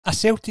A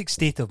Celtic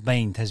State of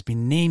Mind has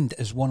been named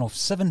as one of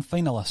 7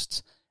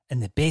 finalists in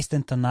the Best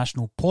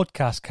International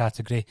Podcast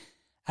category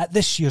at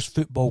this year's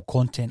Football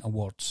Content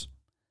Awards.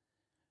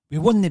 We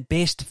won the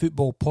Best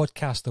Football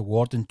Podcast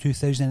Award in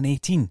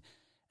 2018,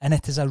 and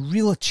it is a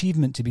real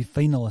achievement to be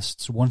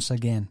finalists once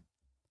again.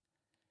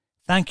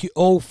 Thank you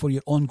all for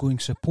your ongoing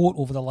support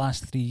over the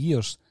last 3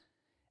 years.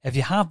 If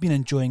you have been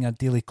enjoying our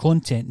daily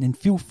content, then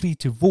feel free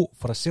to vote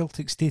for A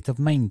Celtic State of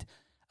Mind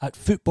at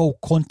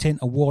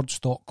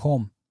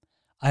footballcontentawards.com.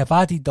 I have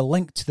added the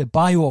link to the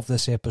bio of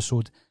this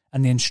episode,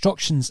 and the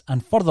instructions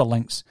and further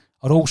links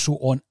are also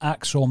on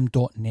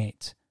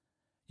axom.net.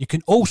 You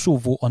can also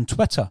vote on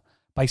Twitter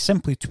by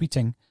simply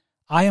tweeting,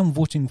 I am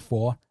voting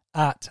for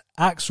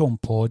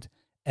 @AxomPod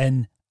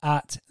in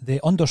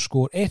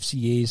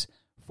 @the_FCAs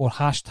for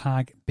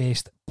hashtag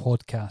Best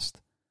Podcast.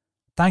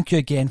 Thank you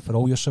again for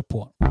all your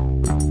support.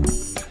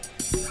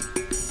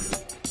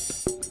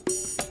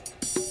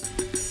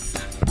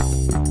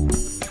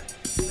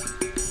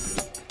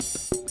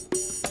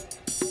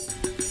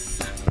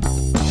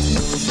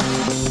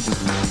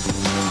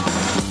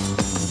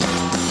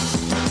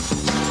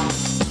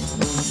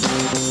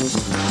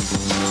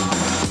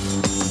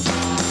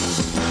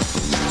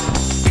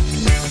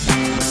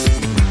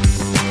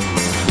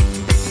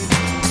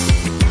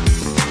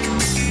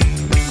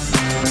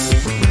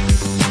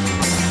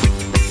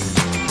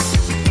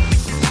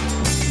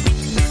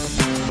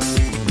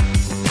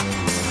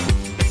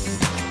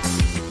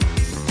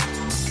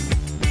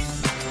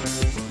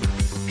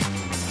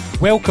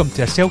 Welcome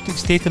to A Celtic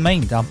State of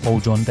Mind. I'm Paul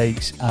John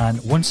Dykes, and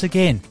once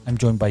again I'm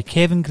joined by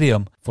Kevin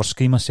Graham for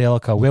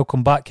Screamacelica.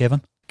 Welcome back,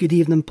 Kevin. Good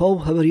evening, Paul.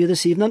 How are you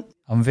this evening?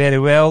 I'm very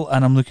well,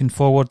 and I'm looking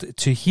forward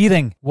to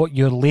hearing what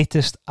your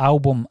latest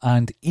album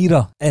and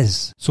era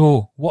is.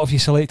 So, what have you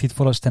selected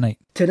for us tonight?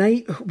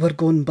 Tonight we're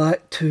going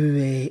back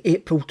to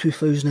April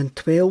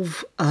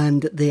 2012,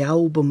 and the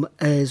album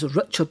is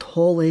Richard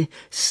Hawley,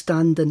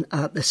 Standing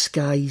at the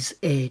Sky's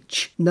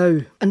Edge.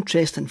 Now,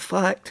 interesting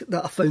fact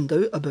that I found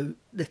out about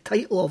the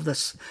title of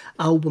this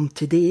album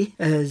today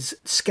is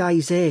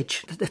Sky's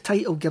Edge. The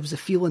title gives the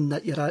feeling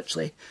that you're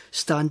actually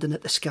standing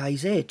at the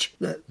sky's edge,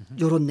 that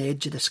you're on the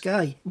edge of the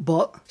sky.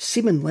 But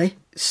seemingly,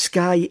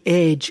 Sky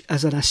Edge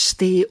is an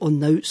estate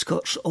on the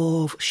outskirts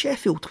of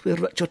Sheffield, where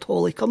Richard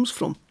Hawley comes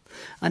from.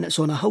 And it's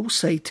on a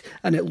hillside,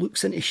 and it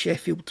looks into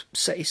Sheffield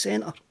city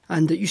centre.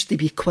 And it used to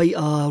be quite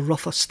a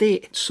rough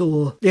estate.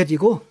 So there you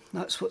go.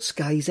 That's what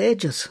Sky's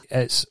Edge is.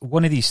 It's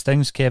one of these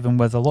things, Kevin,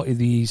 with a lot of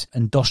these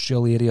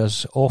industrial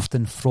areas,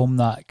 often from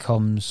that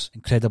comes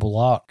incredible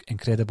art,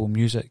 incredible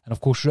music. And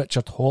of course,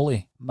 Richard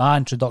Hawley. My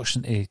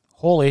introduction to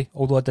Hawley,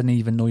 although I didn't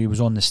even know he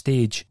was on the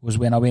stage, was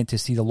when I went to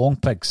see the Long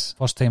Pigs.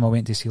 First time I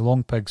went to see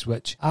Long Pigs,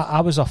 which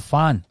I was a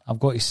fan, I've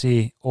got to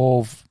say,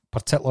 of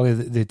particularly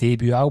the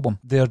debut album.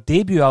 Their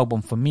debut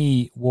album for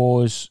me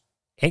was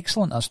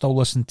excellent. I still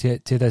listen to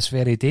it to this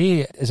very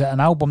day. Is it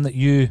an album that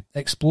you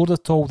explored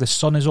at all? The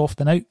Sun Is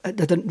Often Out? It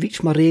didn't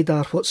reach my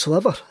radar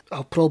whatsoever.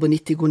 I'll probably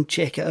need to go and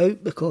check it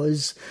out,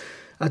 because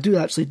I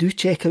do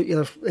check out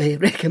your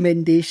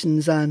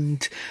recommendations,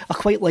 and I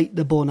quite like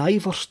the Bon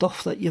Iver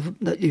stuff that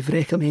you've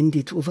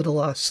recommended over the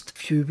last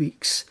few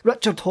weeks.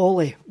 Richard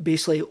Hawley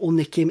basically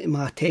only came to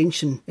my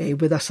attention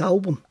with this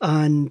album,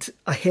 and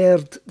I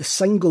heard the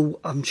single,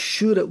 I'm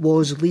sure it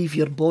was Leave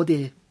Your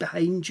Body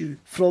Behind You,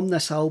 from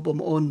this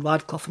album on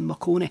Radcliffe and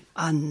Macaulay,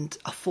 and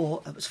I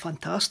thought it was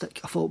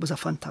fantastic. I thought it was a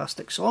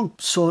fantastic song.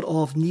 Sort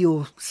of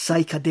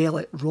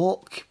neo-psychedelic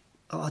rock.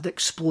 It had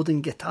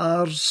exploding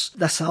guitars.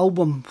 This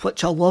album,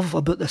 which I love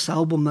about this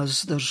album,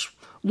 is there's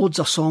loads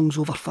of songs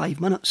over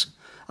 5 minutes.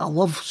 I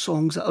love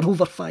songs that are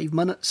over 5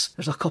 minutes.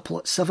 There's a couple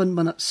at 7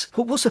 minutes.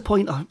 What's the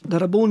point of the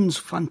Ramones?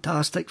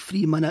 Fantastic,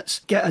 3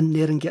 minutes. Get in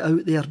there and get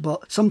out there.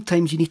 But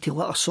sometimes you need to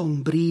let a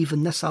song breathe,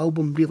 and this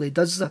album really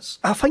does this.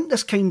 I think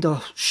this kind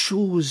of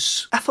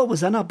shows, if I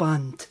was in a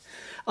band,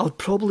 I would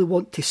probably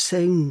want to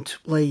sound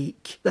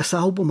like this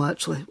album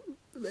actually.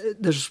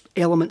 There's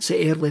elements of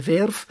early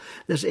Verve,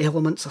 there's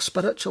elements of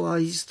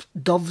spiritualised,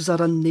 Doves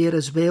are in there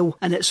as well,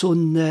 and it's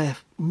on the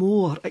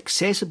more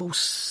accessible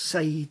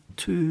side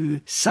to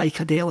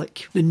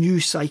psychedelic, the new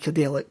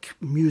psychedelic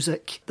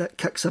music that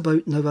kicks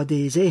about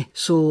nowadays,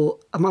 So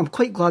I'm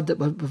quite glad that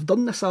we've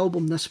done this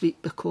album this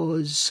week,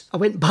 because I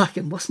went back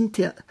and listened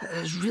to it.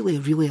 It's really,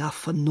 really a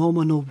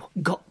phenomenal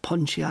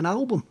gut-punchy an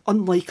album.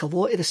 Unlike a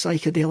lot of the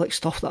psychedelic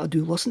stuff that I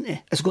do listen to,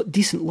 it's got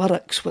decent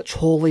lyrics, which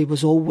Hawley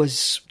was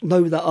always,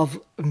 now that I've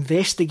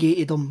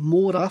investigated him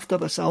more after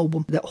this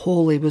album, that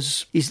Hawley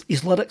was,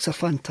 his lyrics are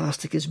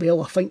fantastic as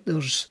well. I think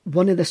there's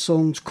one of the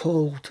songs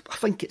called, I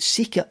think it's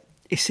Seek It.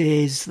 He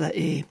says that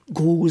he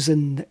goes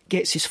and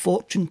gets his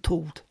fortune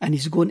told, and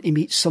he's going to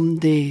meet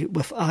somebody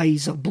with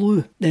eyes of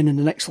blue. Then in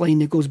the next line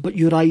he goes, but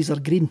your eyes are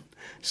green.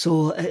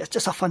 So it's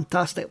just a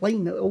fantastic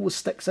line that always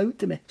sticks out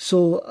to me.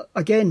 So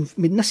again,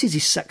 I mean, this is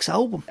his 6th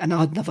album, and I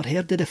had never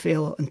heard of the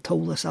fella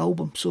until this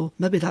album. So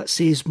maybe that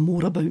says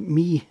more about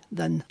me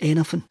than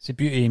anything. It's the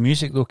beauty of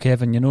music though,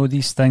 Kevin. You know,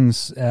 these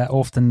things,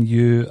 often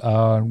you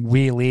are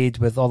waylaid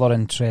with other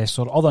interests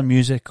or other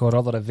music or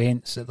other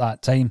events at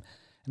that time.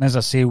 And as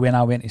I say, when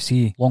I went to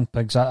see Long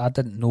Pigs, I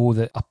didn't know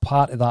that a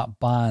part of that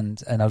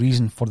band and a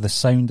reason for the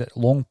sound that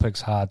Long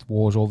Pigs had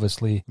was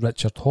obviously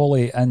Richard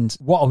Hawley. And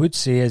what I would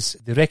say is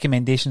the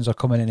recommendations are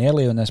coming in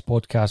early on this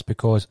podcast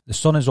because the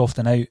sun is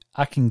often out.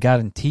 I can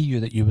guarantee you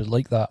that you would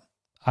like that.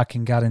 I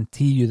can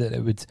guarantee you that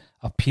it would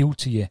appeal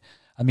to you.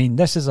 I mean,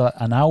 this is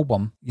an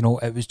album, you know,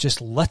 it was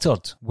just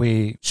littered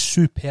with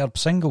superb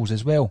singles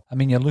as well. I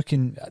mean, you're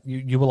looking,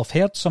 you will have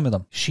heard some of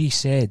them. She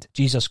Said,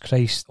 Jesus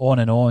Christ,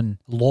 On,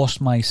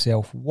 Lost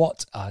Myself.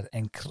 What an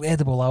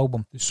incredible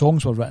album. The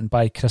songs were written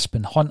by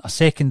Crispin Hunt. A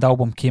second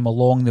album came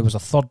along. There was a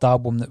third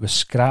album that was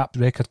scrapped,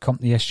 record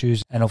company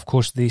issues. And of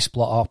course, they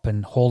split up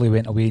and Hawley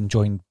went away and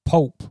joined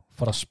Pulp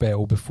for a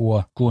spell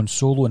before going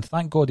solo, and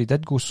thank God he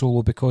did go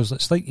solo, because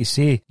it's like you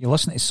say, you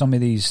listen to some of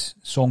these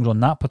songs on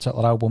that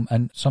particular album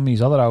and some of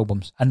these other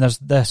albums, and there's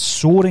this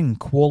soaring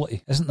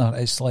quality, isn't there?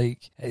 It's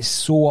like, it's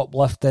so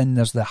uplifting.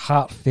 There's the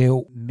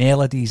heartfelt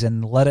melodies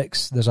and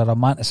lyrics. There's a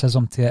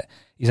romanticism to it.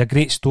 He's a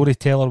great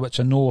storyteller, which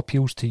I know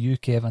appeals to you,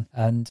 Kevin.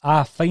 And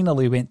I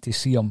finally went to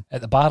see him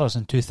at the Barras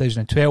in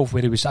 2012,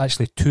 where he was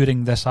actually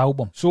touring this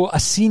album. So I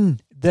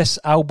seen this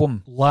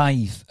album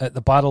live at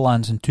the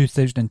Barrowlands in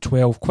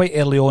 2012. Quite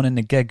early on in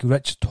the gig,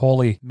 Richard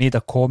Hawley made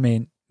a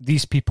comment.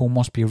 These people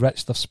must be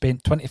rich. They've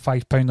spent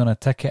 £25 on a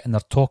ticket and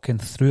they're talking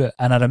through it.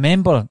 And I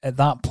remember at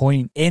that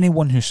point,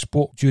 anyone who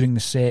spoke during the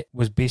set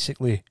was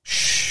basically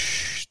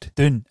shushed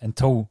down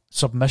until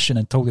submission,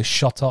 until they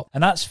shut up.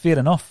 And that's fair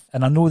enough.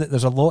 And I know that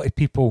there's a lot of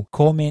people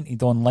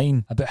commented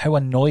online about how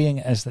annoying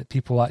it is that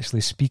people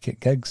actually speak at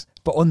gigs.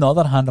 But on the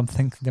other hand, I'm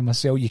thinking to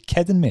myself, you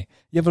kidding me?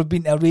 You ever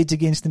been to a Rage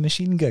Against the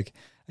Machine gig?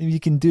 I mean, you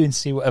can do and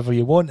say whatever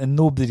you want and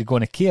nobody's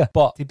going to care.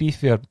 But to be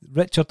fair,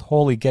 Richard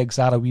Hawley gigs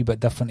are a wee bit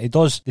different. He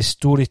does the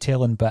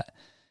storytelling bit.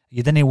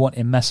 You didn't want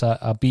to miss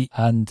a beat,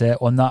 and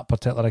on that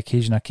particular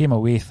occasion I came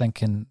away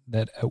thinking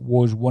that it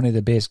was one of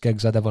the best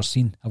gigs I'd ever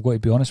seen, I've got to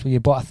be honest with you.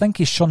 But I think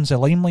he shuns the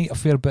limelight a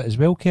fair bit as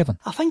well, Kevin.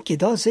 I think he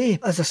does, eh?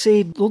 As I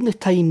say, the only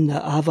time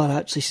that I ever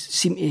actually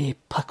seem to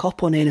pick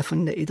up on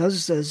anything that he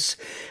does is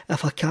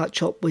if I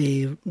catch up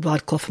with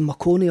Radcliffe and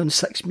Marconi on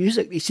Six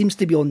Music. He seems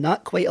to be on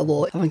that quite a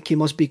lot. I think he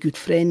must be good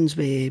friends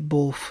with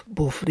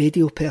both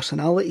radio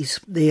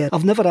personalities there.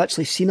 I've never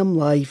actually seen him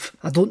live.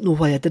 I don't know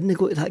why I didn't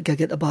go to that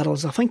gig at the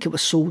Barrels. I think it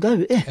was sold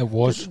out, eh? It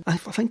was. I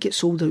think it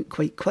sold out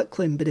quite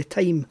quickly, and by the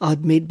time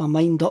I'd made my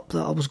mind up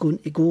that I was going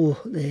to go,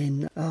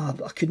 then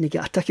I couldn't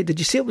get a ticket. Did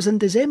you say it was in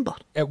December?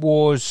 It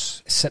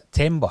was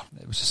September.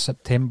 It was a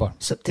September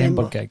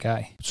gig,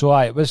 aye. So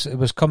it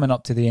was coming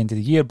up to the end of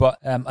the year, but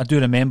I do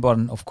remember,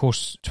 and of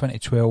course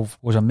 2012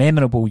 was a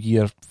memorable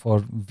year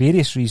for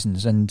various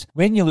reasons. And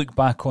when you look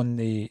back on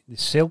the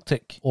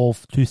Celtic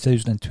of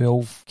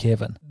 2012,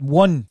 Kevin,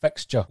 one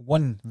fixture,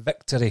 one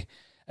victory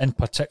in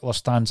particular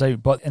stands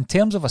out. But in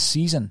terms of a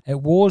season,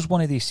 it was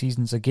one of these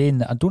seasons again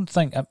that I don't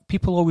think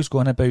people always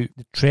going about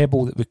the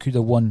treble that we could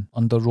have won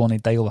under Ronnie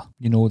Dyler,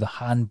 you know, the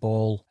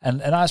handball, and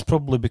that's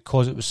probably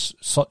because it was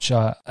such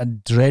a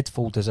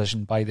dreadful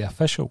decision by the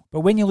official.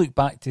 But when you look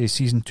back to the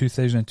season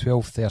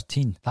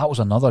 2012-13, that was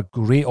another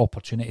great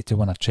opportunity to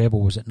win a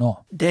treble, was it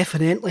not?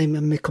 Definitely.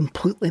 And we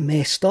completely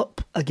messed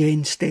up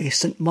against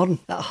St Mirren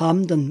at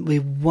Hampden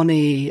with one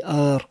of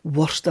our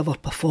worst ever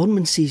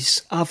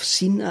performances I've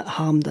seen at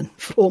Hampden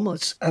from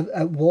us.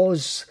 It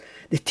was,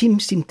 the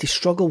team seemed to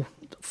struggle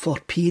for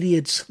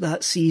periods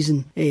that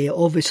season.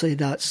 Obviously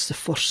that's the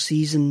first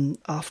season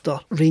after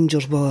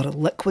Rangers were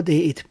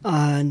liquidated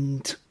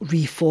and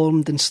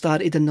reformed and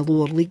started in the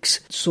lower leagues,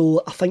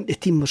 so I think the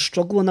team was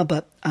struggling a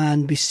bit,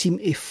 and we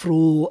seemed to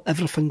throw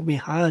everything we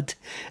had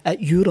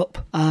at Europe,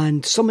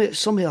 and some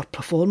of our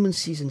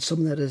performances and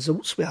some of the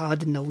results we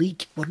had in the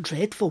league were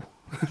dreadful.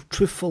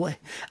 Truthfully,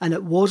 and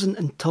it wasn't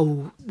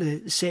until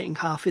the second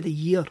half of the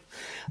year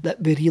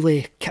that we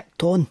really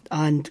kicked on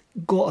and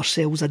got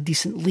ourselves a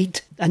decent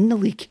lead in the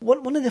league.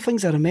 One of the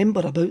things I remember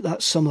about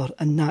that summer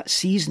and that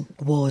season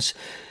was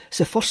it's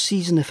the first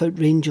season without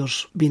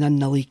Rangers being in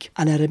the league,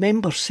 and I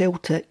remember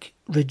Celtic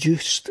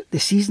reduced the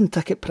season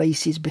ticket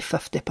prices by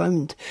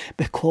 £50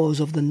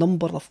 because of the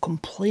number of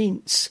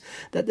complaints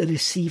that they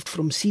received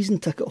from season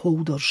ticket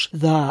holders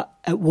that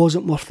it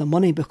wasn't worth the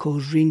money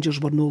because Rangers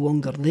were no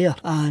longer there.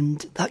 And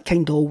that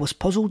kind of always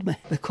puzzled me,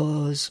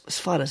 because as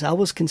far as I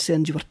was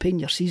concerned, you were paying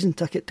your season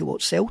ticket to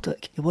watch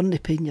Celtic, you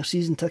weren't paying your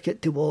season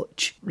ticket to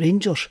watch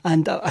Rangers.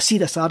 And I see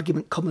this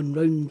argument coming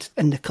round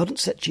in the current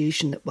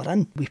situation that we're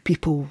in, with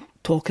people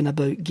talking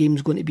about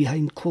games going to be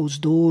behind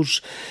closed doors.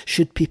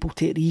 Should people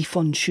take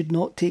refunds? Should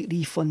not take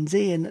refunds?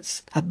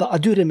 And but I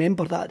do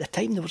remember that at the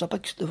time there was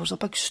a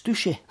big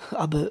stooshy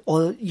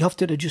about, you have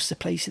to reduce the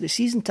price of the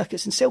season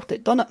tickets, and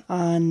Celtic done it.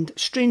 And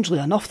strangely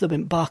enough, they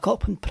went back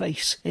up in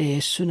price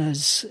as soon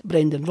as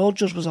Brendan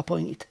Rodgers was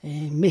appointed.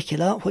 Make of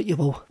that what you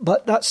will.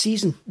 But that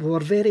season we were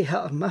very hit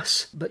or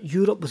miss. But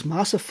Europe was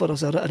massive for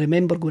us. I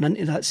remember going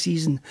into that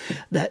season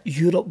that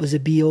Europe was the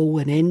be all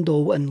and end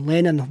all, and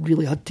Lennon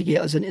really had to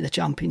get us into the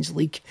Champions Champions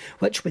League,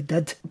 which we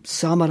did.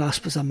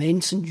 Samaras was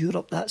immense in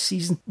Europe that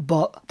season,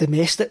 but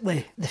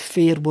domestically the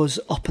fare was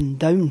up and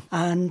down,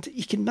 and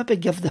you can maybe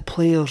give the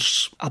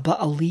players a bit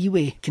of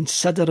leeway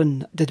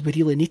considering, did we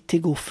really need to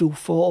go full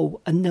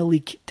throttle in the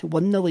league to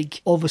win the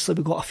league? Obviously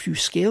we got a few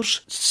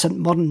scares, St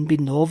Mirren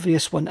being the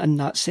obvious one in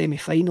that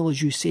semi-final,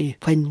 as you say.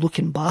 When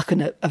looking back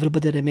on it,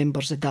 everybody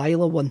remembers the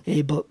Dyla one,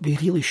 but we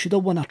really should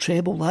have won a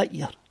treble that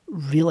year.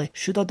 Really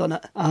should have done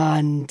it.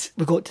 And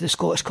we got to the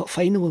Scottish Cup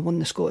final, we won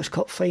the Scottish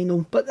Cup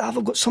final. But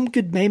I've got some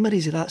good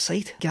memories of that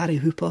side. Gary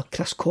Hooper,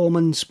 Chris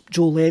Commons,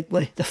 Joe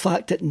Ledley, the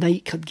fact that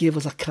Nike had gave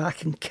us a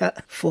cracking kit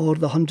for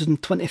the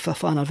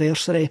 125th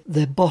anniversary,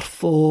 the birth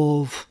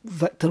of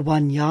Victor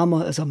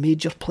Wanyama as a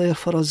major player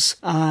for us,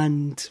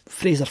 and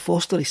Fraser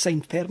Foster, he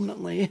signed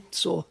permanently.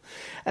 So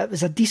it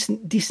was a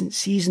decent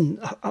season,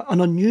 an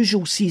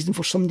unusual season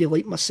for somebody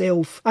like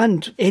myself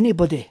and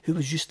anybody who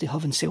was used to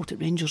having Celtic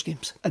Rangers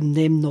games and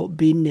them not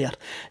being there.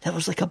 There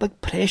was like a big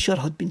pressure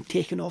had been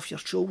taken off your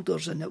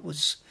shoulders, and it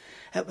was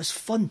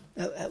fun.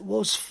 It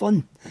was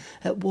fun.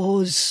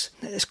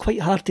 It's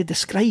quite hard to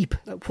describe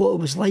what it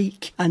was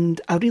like,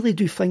 and I really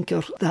do think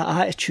that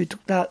attitude,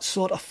 that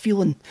sort of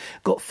feeling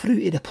got through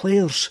to the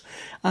players,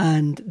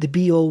 and the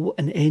be all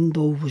and end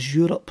all was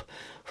Europe,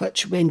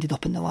 which we ended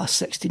up in the last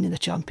 16 of the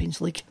Champions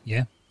League.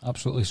 Yeah,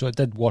 absolutely. So it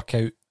did work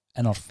out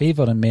in our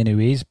favour in many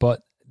ways,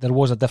 but there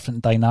was a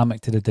different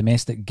dynamic to the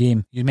domestic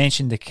game. You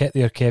mentioned the kit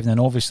there, Kevin, and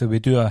obviously we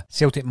do a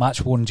Celtic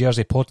Match Worn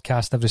Jersey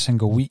podcast every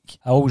single week.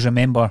 I always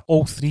remember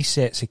all three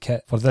sets of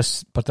kit for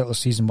this particular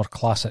season were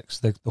classics.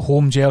 The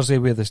home jersey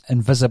with the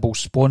invisible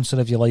sponsor,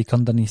 if you like,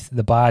 underneath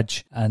the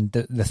badge, and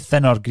the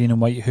thinner green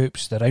and white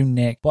hoops, the round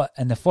neck. But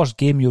in the first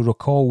game, you'll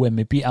recall when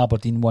we beat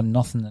Aberdeen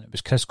 1-0 and it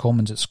was Chris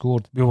Commons that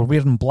scored, we were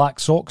wearing black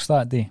socks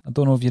that day. I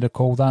don't know if you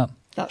recall that.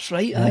 That's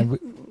right,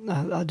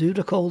 I do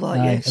recall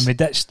that, yes. And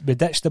we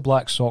ditched the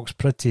black socks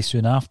pretty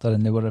soon after,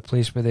 and they were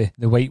replaced with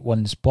the white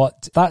ones.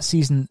 But that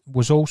season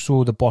was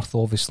also the birth,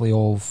 obviously,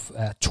 of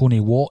Tony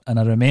Watt. And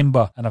I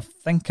remember, and I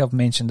think I've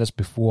mentioned this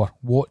before,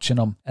 watching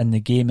him in the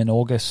game in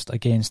August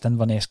against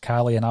Inverness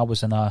Cali, and I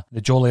was in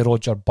the Jolly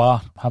Roger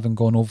bar, having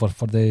gone over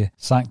for the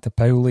Sancta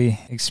Pauli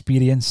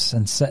experience,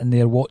 and sitting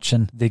there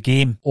watching the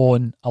game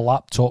on a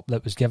laptop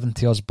that was given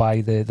to us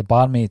by the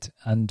barmaid,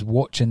 and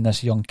watching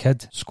this young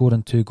kid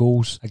scoring 2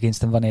 goals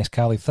against Inverness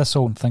Cali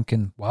Thistle, and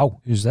thinking, wow,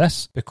 who's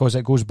this? Because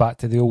it goes back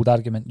to the old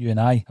argument you and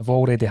I have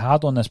already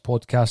had on this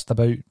podcast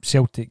about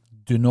Celtic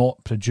do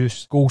not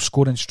produce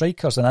goal-scoring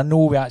strikers. And I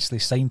know we actually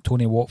signed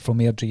Tony Watt from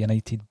Airdrie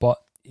United, but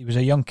he was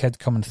a young kid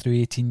coming through,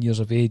 18 years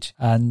of age,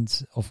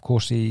 and of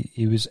course he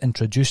was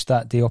introduced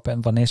that day up at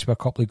Inverness with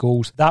a couple of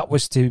goals. That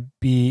was to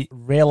be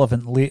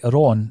relevant later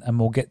on, and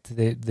we'll get to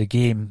the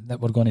game that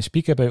we're going to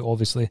speak about,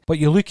 obviously. But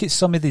you look at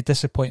some of the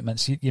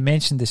disappointments. You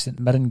mentioned the St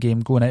Mirren game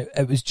going out.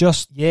 It was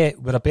just, yeah,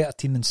 we're a better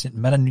team than St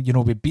Mirren. You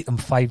know, we beat them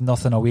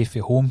 5-0 away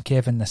from home,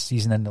 Kevin, this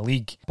season in the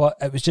league. But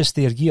it was just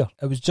their year.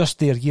 It was just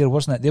their year,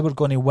 wasn't it? They were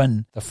going to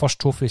win the first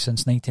trophy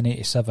since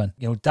 1987.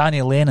 You know,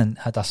 Danny Lennon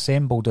had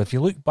assembled, if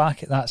you look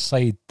back at that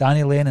side,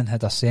 Danny Lennon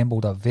had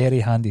assembled a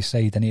very handy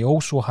side, and he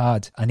also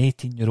had an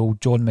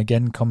 18-year-old John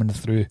McGinn coming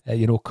through,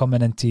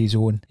 coming into his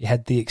own. He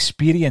had the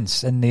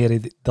experience in there,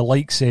 the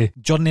likes of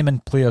journeyman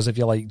players, if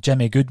you like,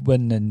 Jimmy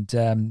Goodwin and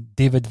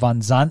David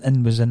Van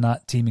Zanten was in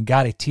that team, and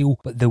Gary Teal.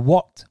 But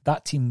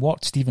that team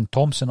worked, Stephen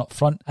Thompson up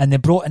front, and they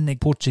brought in the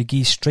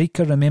Portuguese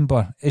striker,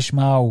 remember,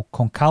 Ismael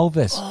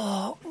Concalves.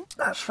 Oh,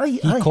 that's right.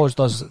 He caused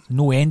us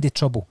no end of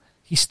trouble.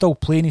 He's still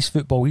playing his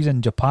football. He's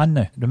in Japan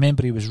now.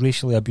 Remember, he was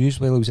racially abused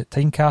while he was at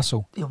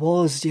Tynecastle. He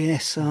was,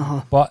 yes.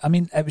 But, I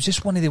mean, it was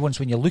just one of the ones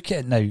when you look at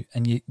it now,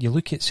 and you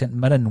look at St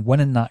Mirren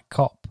winning that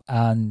cup,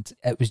 and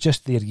it was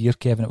just their year,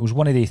 Kevin. It was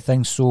one of the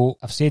things. So,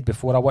 I've said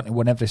before, I want to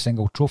win every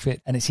single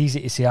trophy, and it's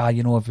easy to say,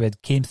 if we had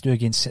came through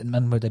against St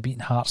Mirren, we'd have beaten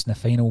Hearts in the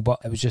final,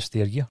 but it was just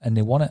their year, and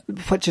they won it.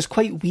 Which is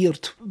quite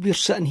weird. We're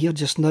sitting here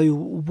just now,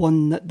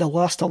 won the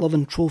last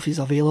 11 trophies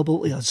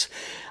available to us,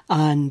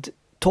 and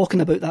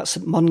talking about that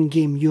St Mirren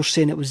game, you're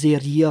saying it was their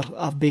year.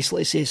 I've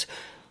basically says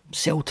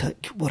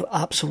Celtic were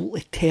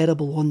absolutely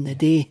terrible on the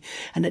day,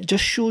 and it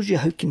just shows you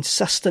how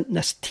consistent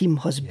this team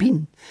has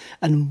been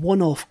in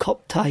one-off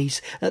cup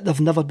ties that they've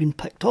never been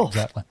picked off.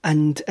 Exactly.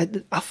 And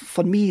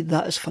for me,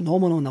 that is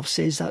phenomenal, and I've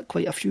said that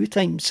quite a few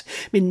times.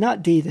 I mean,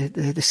 that day,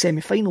 the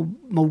semi-final,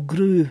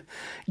 Mulgrew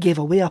gave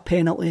away a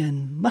penalty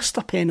and missed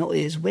a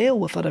penalty as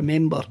well, if I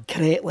remember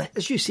correctly.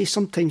 As you say,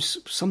 sometimes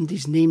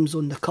somebody's name's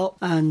on the cup,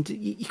 and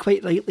you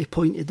quite rightly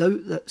pointed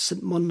out that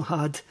St Mirren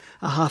had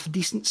a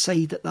half-decent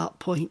side at that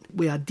point,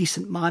 with a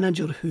decent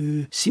manager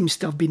who seems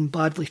to have been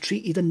badly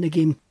treated in the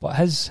game. But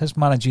his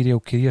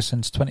managerial career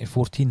since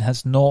 2014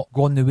 has not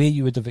gone the way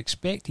you would have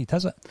expected,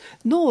 has it?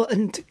 No,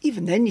 and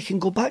even then you can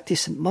go back to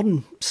St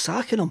Mirren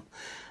sacking him.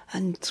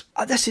 And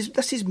this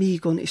is me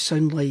going to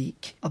sound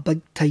like a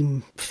big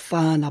time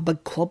fan, a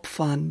big club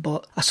fan,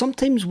 but I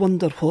sometimes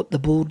wonder what the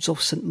boards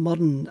of St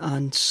Mirren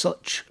and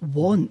such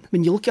want.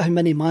 When you look at how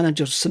many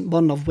managers St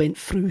Mirren have went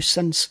through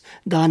since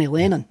Danny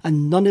Lennon,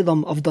 and none of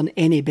them have done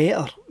any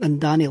better than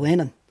Danny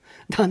Lennon.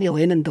 Danny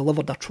Lennon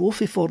delivered a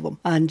trophy for them,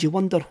 and you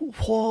wonder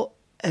what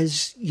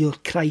is your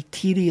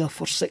criteria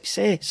for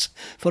success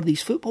for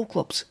these football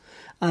clubs.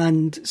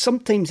 And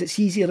sometimes it's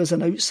easier as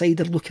an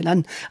outsider looking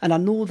in. And I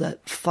know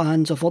that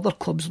fans of other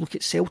clubs look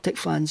at Celtic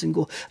fans and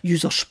go,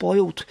 "Yous are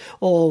spoiled."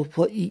 Or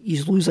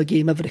you lose a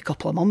game every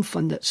couple of months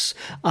and it's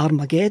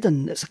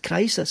Armageddon, it's a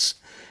crisis.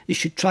 You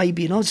should try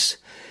being us.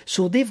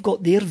 So they've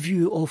got their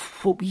view of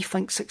what we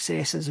think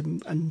success is,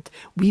 and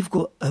we've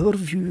got our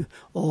view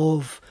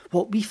of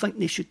what we think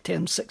they should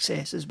term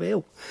success as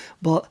well.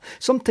 But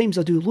sometimes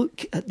I do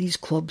look at these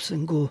clubs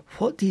and go,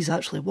 what do these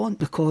actually want?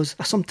 Because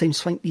I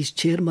sometimes think these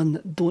chairmen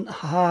don't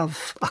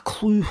have a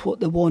clue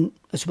what they want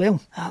as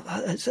well.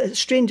 It's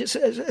strange.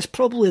 It's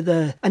probably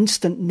the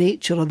instant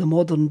nature of the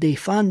modern day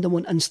fan. They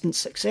want instant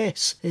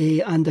success.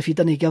 And if you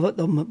didn't give it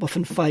them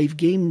within 5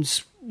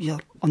 games,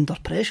 you're under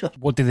pressure.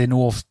 What do they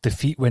know of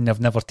defeat when they've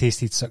never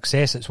tasted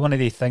success? It's one of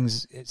the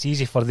things, it's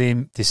easy for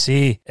them to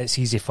say, it's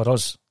easy for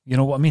us. You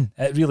know what I mean?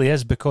 It really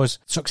is, because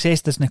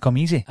success doesn't come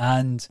easy.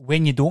 And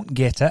when you don't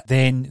get it,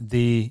 then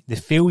the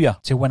failure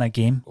to win a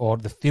game or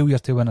the failure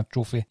to win a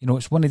trophy, you know,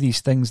 it's one of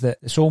these things that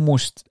it's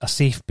almost a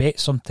safe bet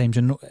sometimes.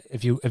 You know,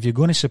 if you're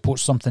going to support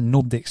something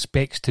nobody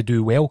expects to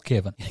do well,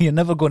 Kevin, you're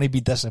never going to be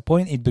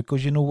disappointed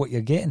because you know what you're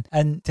getting.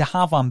 And to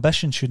have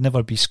ambition should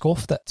never be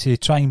scoffed at. To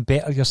try and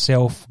better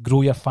yourself,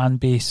 grow your fan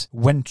base,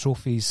 win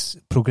trophies,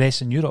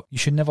 progress in Europe, you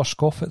should never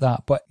scoff at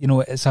that. But, you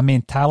know, it's a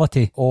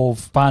mentality of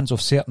fans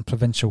of certain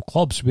provincial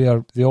clubs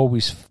where they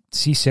always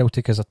see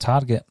Celtic as a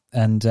target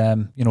and,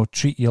 you know,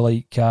 treat you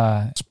like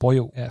a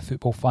spoiled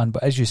football fan.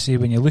 But as you say,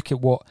 when you look at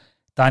what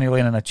Danny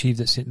Lennon achieved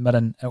at St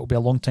Mirren, it'll be a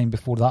long time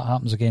before that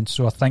happens again.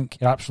 So I think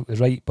you're absolutely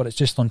right, but it's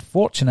just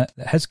unfortunate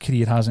that his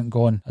career hasn't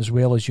gone as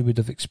well as you would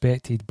have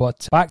expected.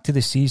 But back to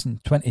the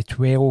season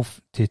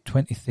 2012 to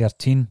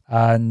 2013,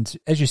 and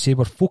as you say,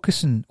 we're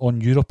focusing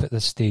on Europe at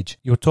this stage.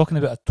 You're talking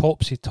about a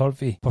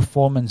topsy-turvy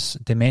performance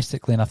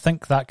domestically, and I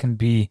think that can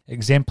be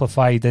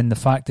exemplified in the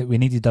fact that we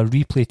needed a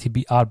replay to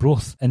beat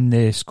Arbroath in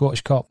the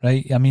Scottish Cup,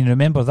 right? I mean,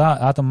 remember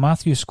that, Adam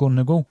Matthews scoring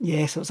the goal.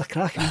 Yes, it was a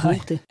cracking goal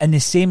too. In the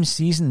same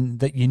season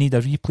that you need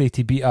a replay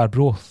to beat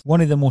Arbroath,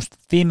 one of the most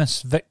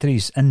famous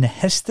victories in the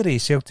history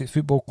of Celtic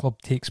Football Club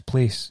takes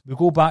place. We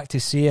go back to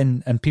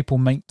saying, and people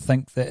might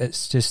think that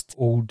it's just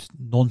old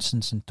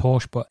nonsense and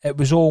tosh, but it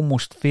was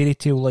almost fairy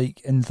tale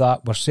like in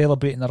that we're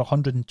celebrating our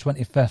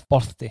 125th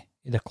birthday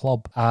of the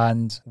club,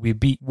 and we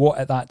beat what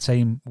at that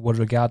time were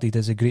regarded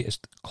as the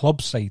greatest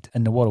club side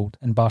in the world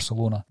in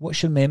Barcelona.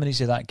 What's your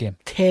memories of that game?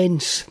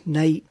 Tense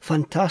night,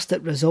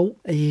 fantastic result.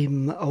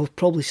 I'll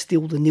probably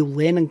steal the Neil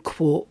Lennon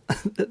quote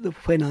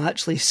when I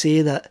actually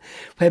say that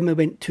when we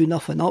went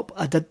 2-0 up,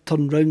 I did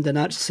turn round and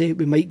actually say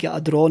we might get a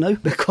draw now,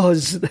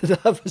 because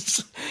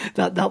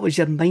that was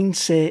your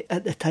mindset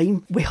at the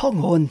time. We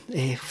hung on.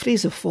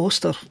 Fraser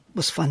Foster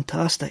was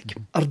fantastic.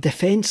 Our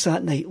defence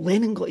that night,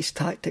 Lennon got his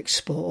tactics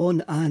spot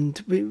on, and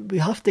we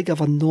have to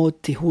give a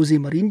nod to Jose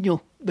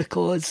Mourinho,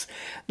 because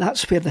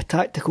that's where the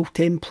tactical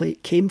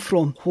template came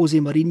from. Jose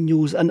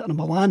Mourinho's Inter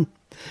Milan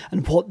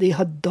and what they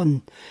had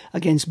done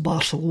against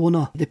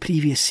Barcelona the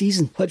previous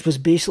season, which was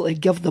basically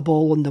give the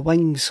ball on the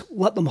wings,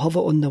 let them have it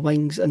on the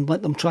wings and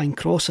let them try and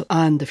cross it.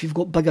 And if you've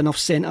got big enough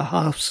centre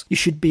halves, you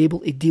should be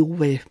able to deal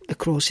with the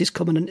crosses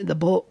coming into the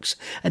box.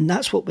 And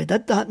that's what we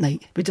did that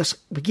night. We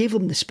gave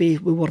them the space.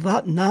 We were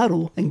that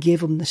narrow and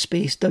gave them the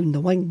space down the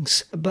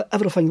wings. But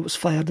everything was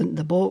fired into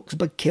the box.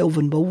 Big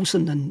Kelvin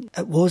Wilson, and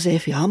it was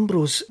Effie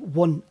Ambrose,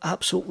 won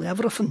absolutely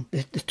everything.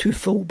 The two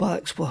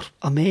full-backs were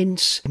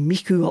immense.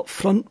 Miku up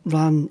front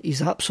ran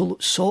his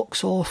absolute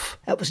socks off.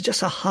 It was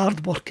just a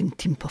hard-working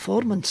team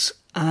performance,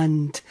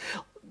 and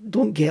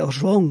don't get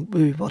us wrong,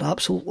 we were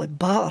absolutely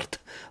battered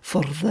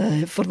for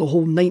the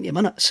whole 90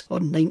 minutes or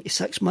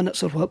 96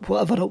 minutes or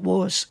whatever it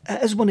was.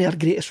 It is one of our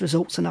greatest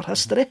results in our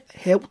history. It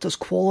helped us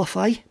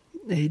qualify.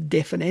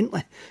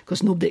 Definitely,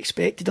 because nobody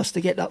expected us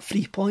to get that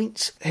 3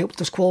 points. It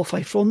helped us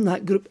qualify from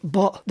that group.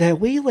 But the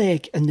away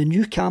leg in the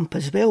new camp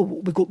as well,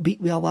 we got beat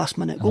with a last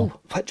minute goal,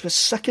 which was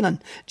sickening.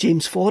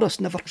 James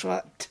Forrest never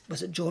tracked,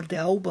 was it Jordi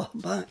Alba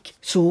back?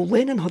 So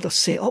Lennon had us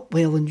set up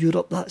well in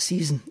Europe that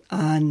season,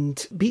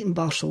 and beating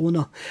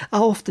Barcelona, I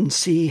often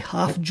say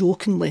half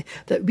jokingly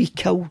that we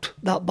killed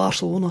that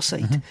Barcelona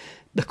side.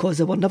 Because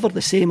they were never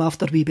the same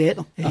after we beat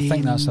them. I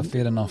think that's a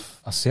fair enough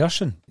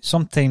assertion.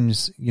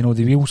 Sometimes, you know,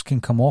 the wheels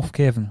can come off,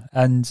 Kevin.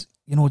 And,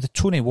 you know, the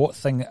Tony Watt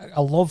thing, I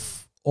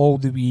love all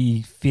the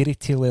wee fairy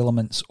tale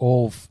elements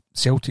of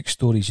Celtic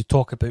stories. You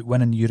talk about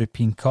winning the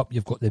European Cup,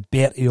 you've got the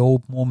Bertie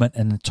Auld moment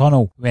in the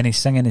tunnel when he's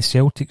singing the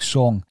Celtic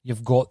song,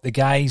 you've got the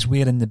guys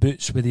wearing the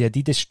boots with the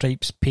Adidas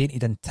stripes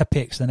painted in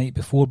Tippex the night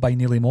before by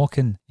Neely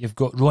Mockin, you've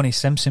got Ronnie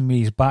Simpson with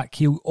his back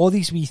heel, all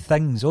these wee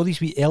things, all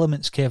these wee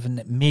elements, Kevin,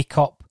 that make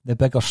up the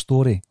bigger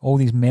story, all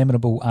these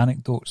memorable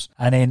anecdotes.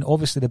 And then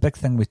obviously the big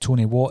thing with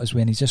Tony Watt is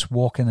when he's just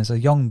walking as a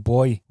young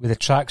boy with a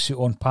tracksuit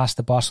on past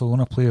the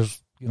Barcelona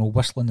players,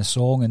 whistling the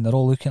song, and they're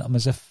all looking at him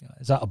as if,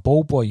 is that a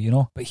ball boy,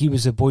 But he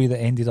was the boy that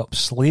ended up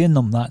slaying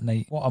them that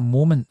night. What a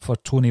moment for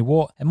Tony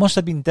Watt. It must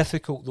have been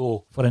difficult,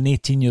 though, for an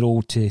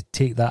 18-year-old to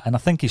take that. And I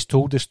think he's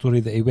told the story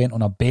that he went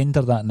on a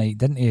bender that night,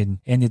 didn't he? And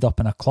ended up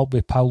in a club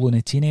with Paolo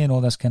Nutini and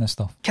all this kind of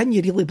stuff. Can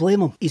you really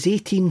blame him? He's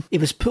 18. He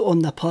was put on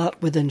the park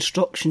with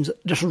instructions,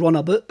 just run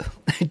about,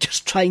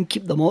 just try and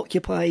keep them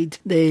occupied.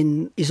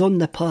 Then he's on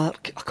the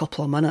park a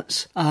couple of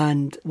minutes,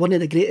 and one of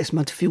the greatest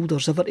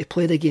midfielders ever to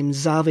play the game,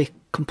 Xavi,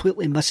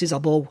 completely misses a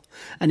ball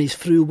and he's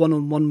through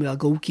one-on-one with a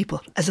goalkeeper.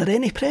 Is there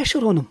any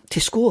pressure on him to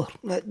score?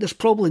 There's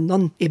probably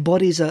none. He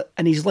buries it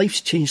and his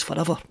life's changed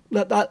forever.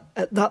 At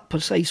that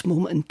precise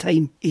moment in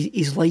time,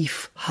 his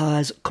life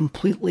has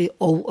completely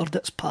altered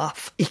its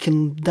path. He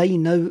can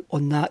dine out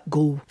on that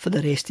goal for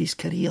the rest of his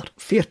career.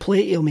 Fair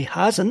play to him, he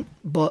hasn't,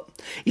 but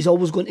he's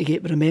always going to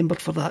get remembered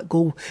for that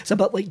goal. It's a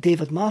bit like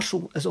David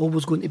Marshall is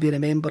always going to be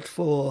remembered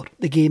for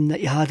the game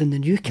that he had in the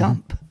new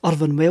camp.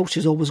 Irvin Welsh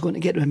is always going to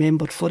get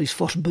remembered for his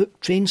first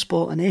book, Train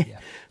Spotting, eh? Yeah.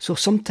 So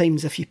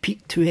sometimes if you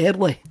peak too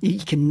early, you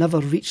can never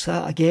reach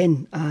that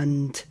again.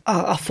 And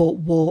I thought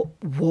Watt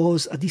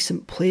was a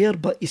decent player,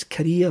 but his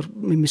career,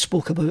 when we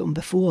spoke about him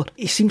before,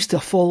 he seems to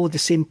have followed the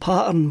same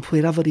pattern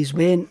wherever he's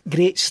went.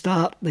 Great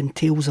start, then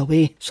tails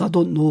away. So I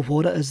don't know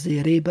what it is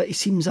there, eh? But he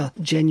seems a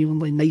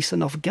genuinely nice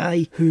enough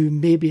guy who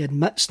maybe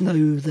admits now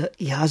that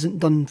he hasn't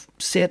done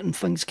certain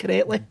things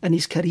correctly in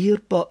his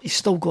career, but he's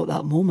still got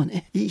that moment,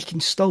 eh? He can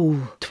still,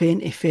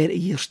 20, 30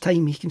 years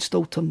time, he can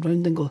still turn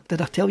round and go,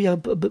 did I tell you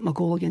about my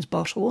goal against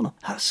Barcelona?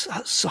 That's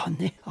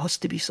something, eh? It has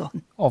to be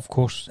something. Of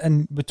course.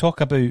 And we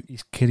talk about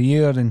his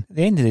career, and at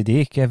the end of the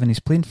day, Kevin, he's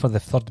playing for the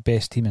third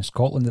best team in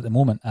Scotland at the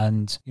moment.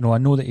 And, I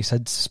know that he's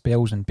had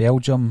spells in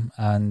Belgium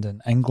and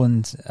in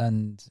England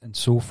and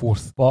so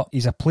forth. But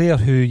he's a player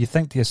who you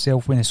think to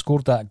yourself, when he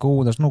scored that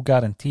goal, there's no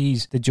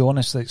guarantees. Did you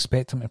honestly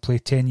expect him to play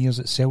 10 years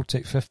at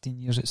Celtic, 15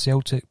 years at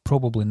Celtic?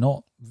 Probably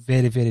not.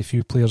 Very, very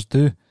few players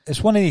do.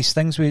 It's one of these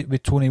things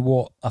with Tony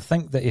Watt. I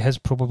think that he has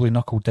probably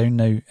knuckled down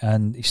now,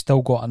 and he's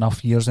still got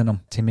enough years in him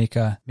to make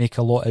a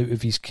lot out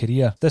of his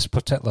career. This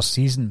particular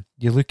season,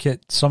 you look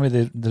at some of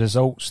the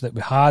results that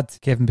we had,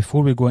 Kevin,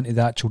 before we go into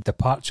the actual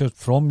departure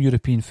from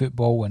European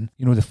football, and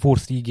the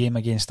 4-3 game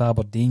against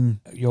Aberdeen.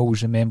 You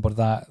always remember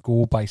that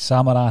goal by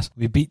Samaras.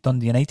 We beat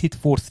Dundee United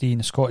 4-3 in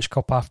the Scottish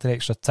Cup after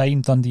extra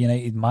time. Dundee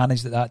United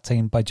managed at that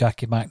time by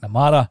Jackie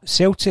McNamara.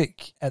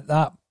 Celtic at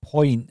that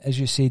point, as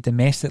you say,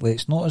 domestically,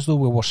 it's not as though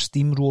we were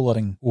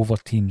steamrolling over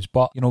teams,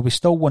 but we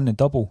still won the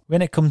double.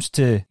 When it comes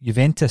to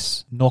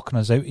Juventus knocking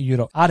us out of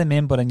Europe, I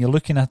remember, and you're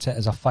looking at it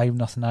as a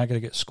 5-0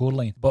 aggregate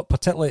scoreline, but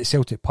particularly at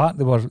Celtic Park,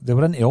 they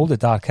were into all the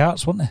dark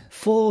arts, weren't they?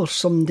 For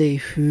somebody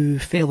who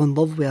fell in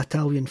love with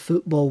Italian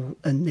football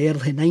in the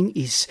early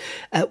 90s,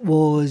 it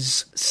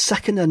was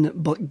sickening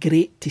but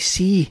great to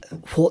see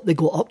what they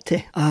got up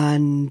to.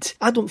 And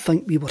I don't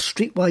think we were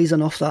streetwise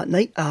enough that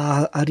night.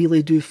 I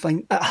really do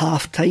think at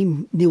half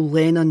time, Neil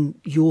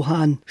Lennon,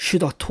 Johan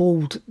should have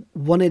told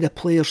one of the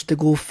players to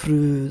go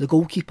through the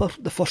goalkeeper,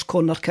 the first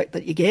corner kick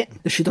that you get.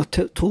 They should have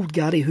told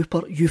Gary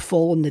Hooper, you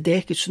fall on the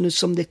deck as soon as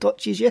somebody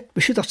touches you.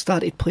 We should have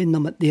started playing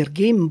them at their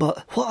game.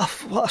 But what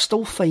I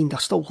still find, I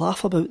still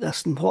laugh about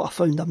this, and what I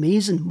found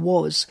amazing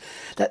was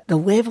that the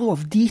level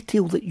of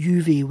detail that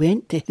Juve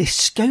went to, they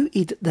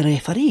scouted the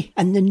referee,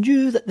 and they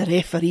knew that the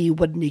referee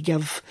wouldn't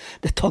give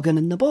the tugging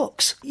in the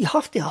box. You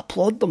have to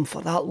applaud them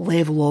for that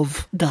level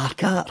of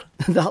dark art,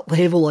 that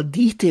level of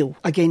detail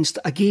against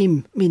a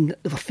game. I mean,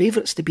 they were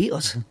favourites to beat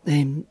us.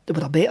 They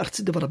were a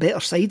better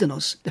side than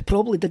us. They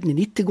probably didn't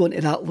need to go into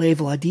that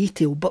level of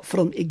detail, but for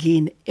them to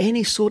gain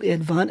any sort of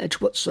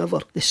advantage whatsoever,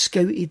 they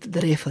scouted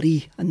the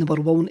referee and they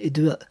were willing to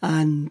do it.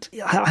 And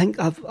I think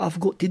I've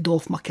got to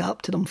doff my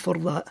cap to them for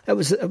that. It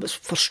was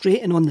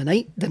frustrating on the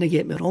night, didn't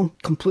get me wrong,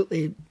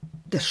 completely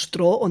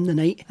distraught on the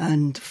night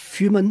and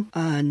fuming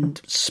and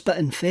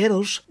spitting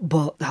feathers,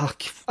 but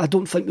I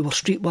don't think we were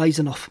streetwise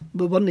enough.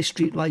 We weren't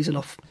streetwise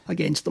enough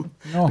against them.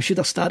 No. We should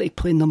have started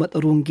playing them at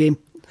their own game.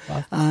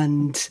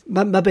 And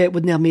maybe it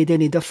wouldn't have made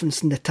any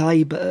difference in the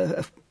tie, but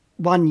if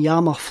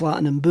Wanyama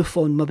flattening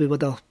Buffon maybe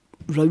would have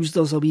roused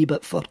us a wee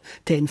bit for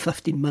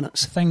 10-15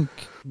 minutes. I think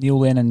Neil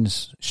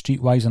Lennon's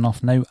streetwise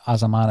enough now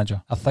as a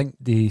manager. I think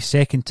the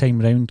second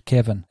time round,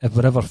 Kevin, if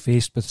we're ever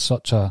faced with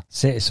such a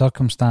set of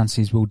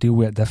circumstances, we'll deal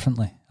with it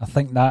differently. I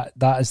think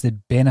that is the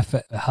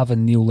benefit of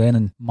having Neil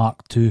Lennon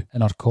Mark II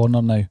in our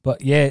corner now.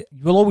 But yeah,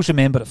 you'll always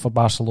remember it for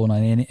Barcelona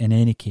in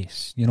any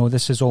case.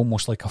 This is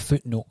almost like a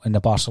footnote in the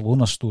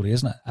Barcelona story,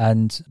 isn't it?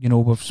 And,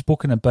 we've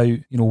spoken about,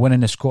 winning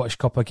the Scottish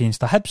Cup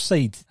against the Hibs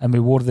side, and we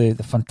wore the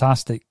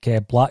fantastic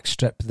black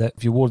strip that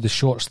if you wore the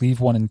short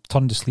sleeve one and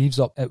turned the sleeves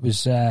up, it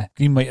was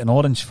green, white and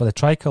orange for the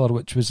tricolour,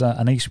 which was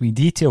a nice wee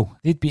detail.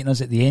 They'd beaten us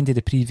at the end of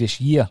the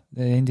previous year,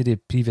 the end of the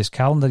previous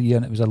calendar year,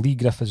 and it was a Lee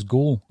Griffiths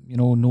goal,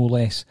 no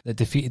less, that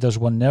defeated defeated us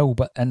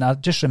 1-0, and I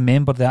just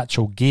remember the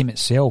actual game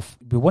itself.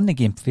 We won the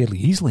game fairly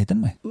easily,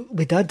 didn't we?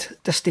 We did.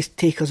 Just to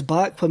take us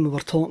back when we were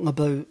talking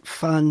about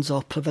fans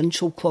or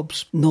provincial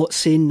clubs, not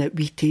saying that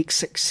we take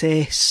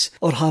success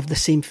or have the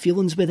same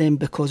feelings with them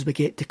because we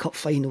get to cup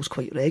finals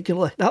quite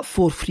regularly. That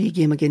 4-3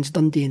 game against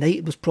Dundee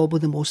United was probably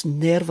the most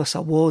nervous I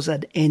was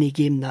at any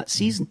game that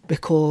season,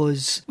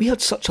 because we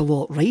had such a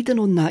lot riding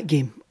on that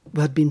game.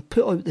 We had been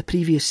put out the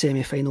previous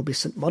semi-final by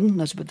St Mirren,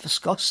 as we'd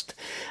discussed,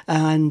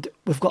 and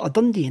we've got a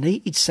Dundee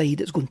United side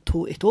that's going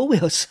toe-to-toe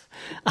with us,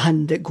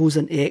 and it goes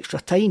into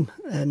extra time,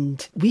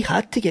 and we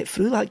had to get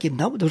through that game.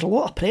 There was a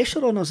lot of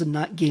pressure on us in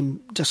that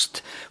game,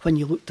 just when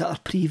you looked at our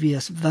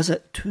previous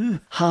visit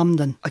to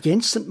Hampden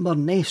against St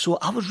Mirren. So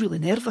I was really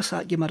nervous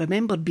that game. I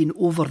remember being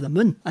over the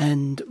moon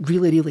and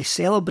really, really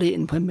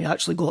celebrating when we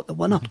actually got the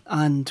winner,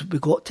 and we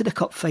got to the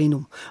cup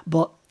final.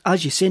 But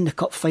as you say, in the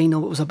cup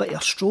final, it was a bit of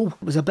a stroll.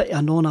 It was a bit of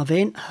a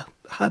non-event.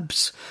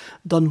 Hibs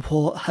done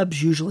what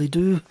Hibs usually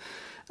do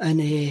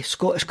in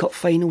Scottish Cup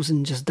finals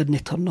and just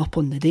didn't turn up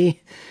on the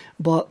day.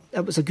 But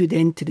it was a good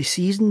end to the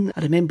season.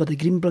 I remember the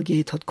Green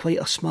Brigade had quite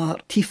a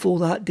smart tifo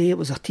that day. It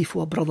was a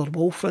tifo of Brother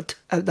Walfred.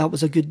 That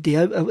was a good day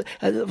out.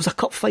 It was a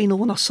cup final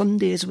on a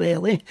Sunday as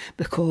well,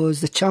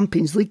 because the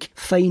Champions League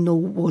final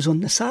was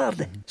on the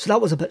Saturday. So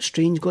that was a bit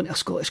strange, going to a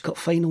Scottish Cup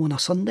final on a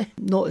Sunday.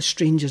 Not as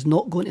strange as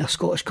not going to a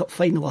Scottish Cup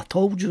final at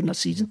all during the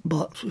season.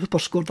 But Hooper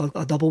scored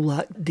a double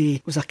that day.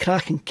 It was a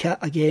cracking kit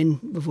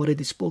again. We've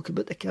already spoke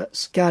about the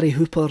kits. Gary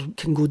Hooper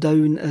can go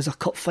down as a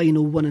cup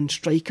final winning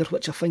striker,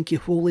 which I think he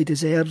wholly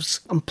deserves.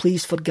 I'm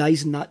pleased for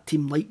guys in that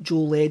team like Joe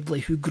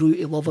Ledley, who grew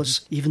to love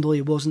us even though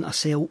he wasn't a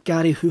Celt.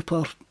 Gary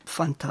Hooper,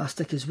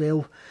 fantastic as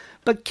well.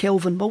 Big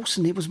Kelvin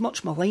Wilson, he was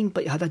much maligned,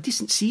 but he had a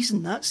decent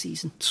season that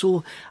season.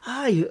 So,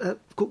 I've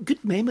got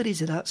good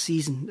memories of that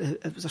season.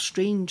 It was a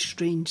strange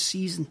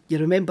season. You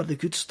remember the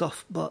good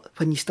stuff, but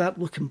when you start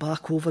looking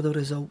back over the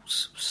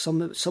results, some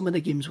of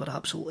the games were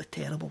absolutely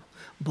terrible.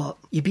 But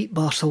you beat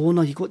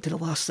Barcelona, you got to the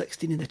last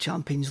 16 in the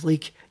Champions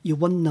League, you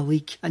won the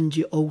league, and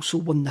you also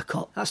won the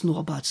cup. That's not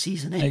a bad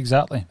season,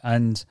 Exactly.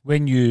 And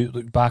when you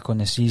look back on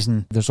the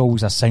season, there's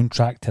always a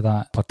soundtrack to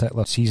that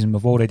particular season.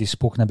 We've already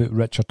spoken about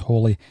Richard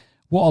Hawley.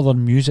 What other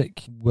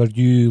music were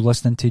you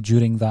listening to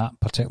during that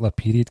particular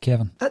period,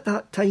 Kevin? At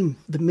that time,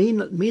 the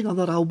main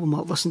other album I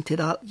listened to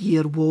that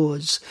year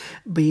was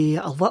by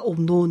a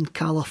little-known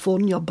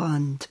California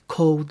band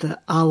called the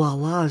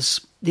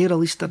Alalas. They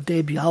released their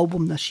debut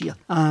album this year,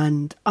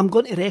 and I'm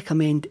going to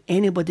recommend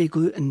anybody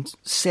go out and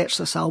search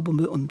this album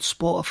out on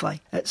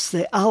Spotify. It's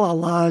the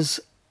Alalas.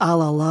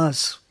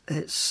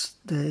 It's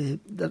their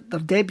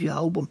debut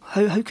album.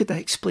 How could I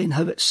explain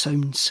how it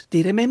sounds? Do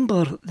you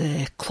remember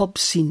the club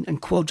scene in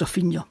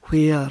Quadrophenia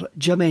where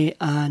Jimmy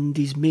and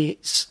his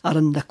mates are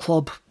in the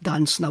club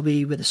dancing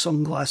away with the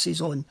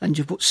sunglasses on, and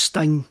you've got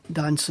Sting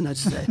dancing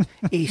as the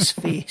ace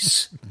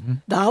face? Mm-hmm.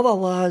 The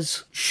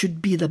Alalas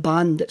should be the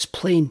band that's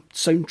playing,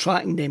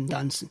 soundtracking them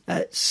dancing.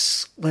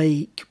 It's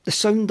like the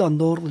sound of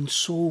Northern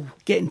Soul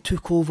getting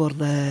took over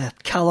the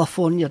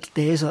California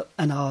desert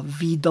in a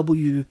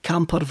VW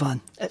camper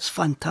van. It's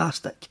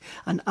fantastic.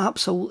 An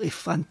absolutely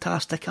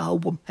fantastic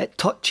album. It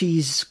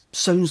touches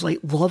sounds like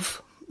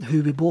Love,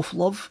 who we both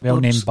love.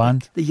 Well-named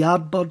band. The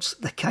Yardbirds,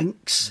 the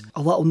Kinks,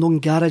 a little-known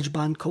garage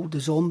band called the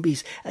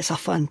Zombies. It's a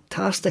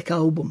fantastic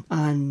album,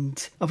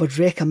 and I would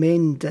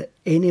recommend that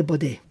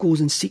anybody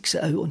goes and seeks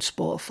it out on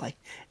Spotify.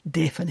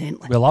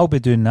 Definitely. Well, I'll be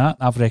doing that.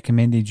 I've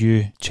recommended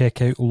you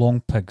check out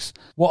Long Pigs.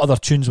 What other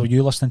tunes were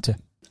you listening to?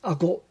 I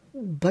got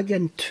big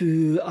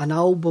into an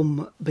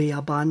album by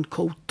a band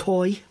called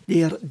Toy,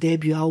 their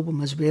debut album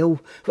as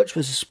well, which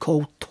was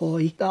called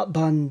Toy. That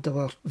band, they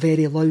were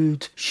very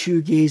loud,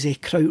 shoegazy,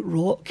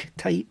 krautrock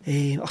type.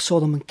 I saw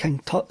them in King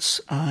Tut's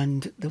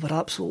and they were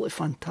absolutely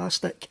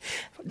fantastic.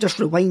 Just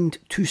rewind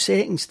 2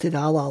 seconds to the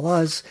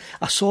Alalas.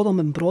 I saw them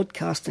in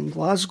broadcast in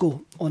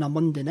Glasgow on a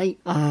Monday night,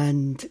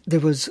 and there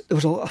was a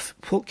lot of,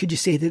 what could you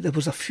say, that there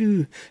was a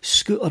few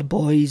scooter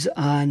boys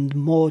and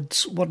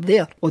mods were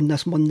there on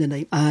this Monday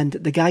night, and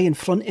the guy in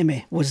front of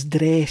me was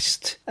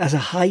dressed as a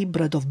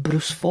hybrid of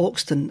Bruce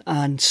Foxton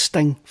and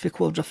Sting for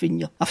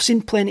Quadrophenia. I've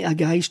seen plenty of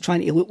guys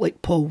trying to look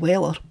like Paul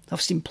Weller.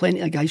 I've seen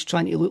plenty of guys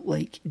trying to look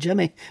like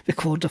Jimmy with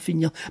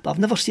Quadrophenia, but I've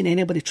never seen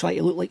anybody try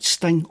to look like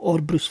Sting or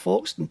Bruce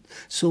Foxton.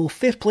 So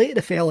fair play to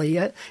the fella, he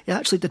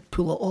actually did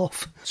pull it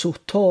off. So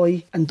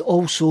Toy, and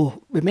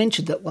also, we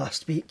mentioned it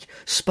last week,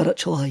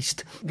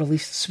 Spiritualised,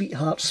 released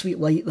Sweetheart, Sweet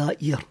Light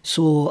that year.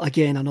 So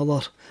again,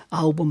 another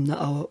album that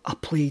I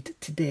played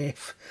to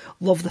death.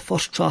 Love the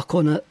first track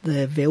on it,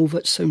 the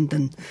Velvet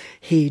sounding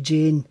Hey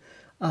Jane.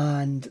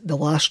 And the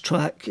last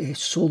track,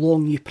 So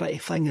Long You Pretty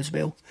Thing as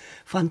well.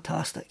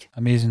 Fantastic.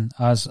 Amazing,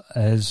 as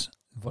is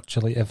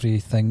virtually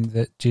everything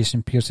that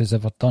Jason Pearce has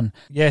ever done.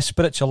 Yeah,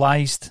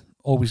 Spiritualised,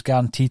 always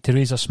guaranteed to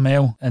raise a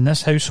smile in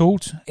this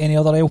household. Any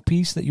other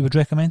LPs that you would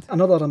recommend?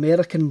 Another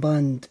American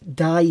band,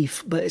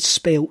 Dive, but it's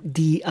spelt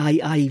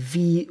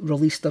D-I-I-V,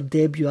 released their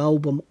debut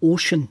album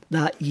Ocean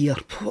that year.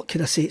 What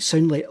could I say it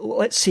sound like?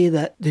 Let's say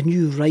that the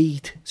new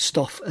Ride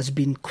stuff has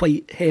been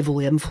quite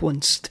heavily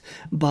influenced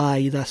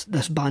by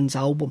this band's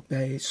album.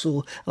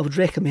 So I would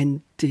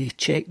recommend to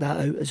check that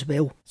out as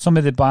well. Some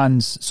of the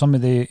bands, some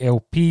of the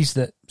LPs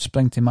that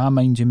spring to my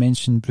mind, you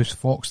mentioned Bruce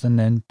Foxton,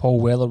 and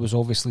Paul Weller was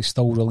obviously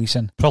still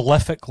releasing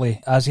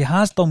prolifically, as he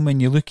has done when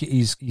you look at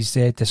his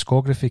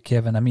discography,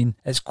 Kevin. I mean,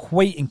 it's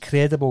quite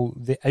incredible,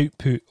 the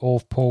output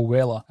of Paul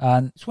Weller,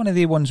 and it's one of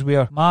the ones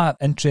where my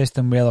interest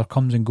in Weller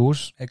comes and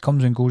goes. It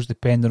comes and goes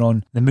depending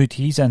on the mood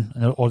he's in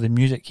or the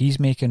music he's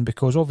making,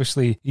 because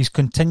obviously he's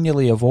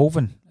continually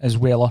evolving as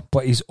Weller,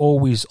 but he's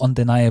always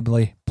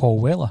undeniably Paul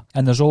Weller,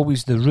 and there's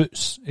always the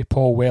roots of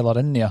Paul Weller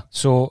in there.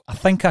 So I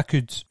think I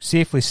could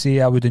safely say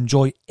I would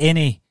enjoy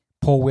any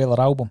Paul Weller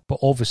album, but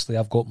obviously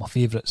I've got my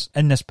favourites.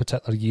 In this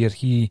particular year,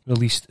 he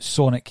released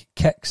Sonic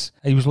Kicks.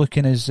 He was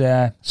looking as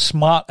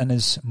smart and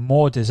as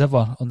mod as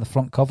ever on the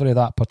front cover of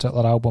that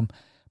particular album.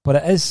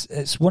 But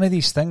it's one of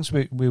these things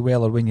with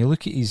Weller, when you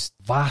look at his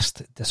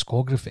vast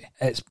discography,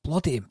 it's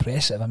bloody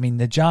impressive. I mean,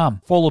 The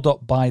Jam, followed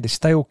up by the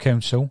Style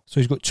Council.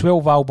 So he's got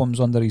 12 albums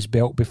under his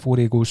belt before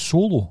he goes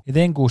solo. He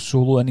then goes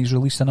solo and he's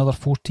released another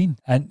 14.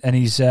 And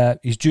he's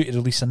due to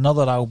release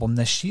another album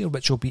this year,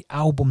 which will be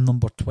album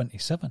number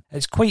 27.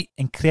 It's quite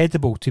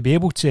incredible to be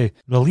able to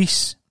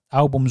release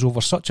albums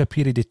over such a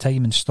period of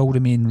time and still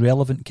remain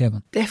relevant,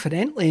 Kevin.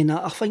 Definitely, and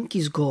I think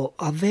he's got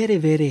a very,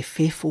 very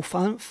faithful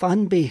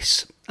fan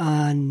base.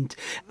 And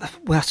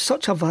with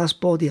such a vast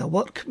body of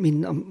work, I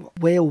mean, I'm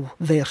well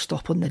versed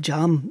up on the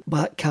Jam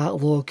back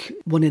catalogue.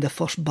 One of the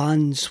first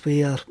bands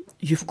where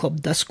youth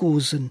club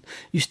discos and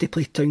used to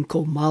play Town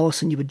Called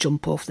Malice, and you would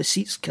jump off the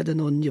seats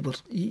kidding on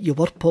you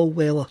were Paul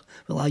Weller.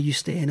 Well, I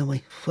used to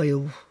anyway,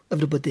 while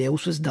everybody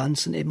else was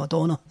dancing to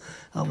Madonna.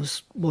 I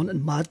was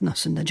wanting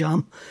madness in the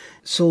Jam.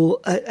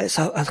 So it's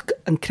an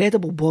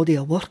incredible body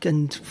of work,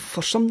 and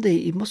for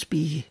somebody,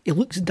 he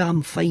looks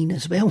damn fine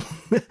as well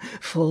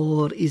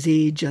for his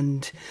age,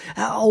 and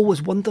I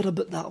always wonder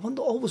about that. I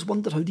always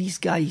wonder how these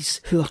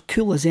guys, who are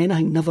cool as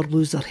anything, never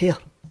lose their hair.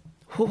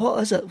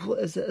 What is it?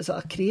 Is it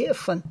a creative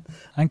thing?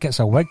 I think it's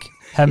a wig.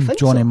 Him,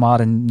 Johnny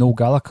Marr and Noel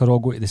Gallagher all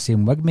go to the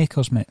same wig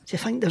makers, mate. Do you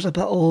think there's a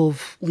bit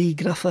of Lee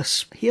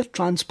Griffiths hair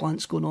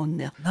transplants going on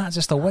there? Nah, it's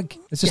just a wig.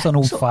 It's just an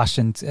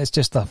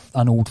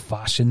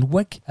old-fashioned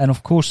wig. And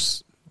of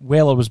course,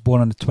 Weller was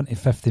born on the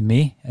 25th of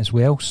May as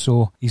well,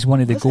 so he's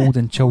one of the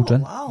golden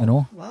children. Oh, wow. You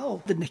know.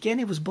 Wow. Didn't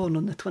Kenny was born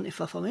on the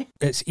 25th of May?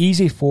 It's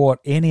easy for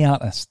any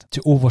artist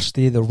to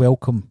overstay their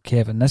welcome,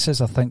 Kevin. This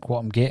is, I think, what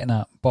I'm getting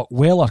at. But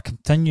Weller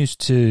continues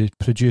to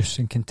produce,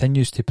 and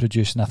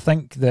I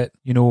think that,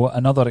 you know,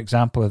 another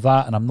example of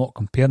that, and I'm not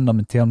comparing them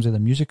in terms of the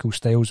musical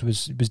styles,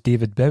 was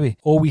David Bowie.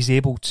 Always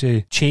able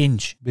to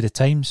change with the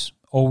times,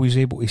 always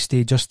able to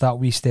stay just that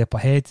wee step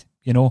ahead.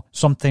 You know,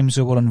 sometimes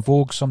they were in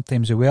vogue,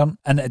 sometimes they weren't,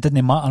 and it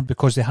didn't matter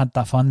because they had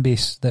that fan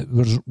base that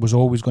was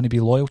always going to be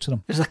loyal to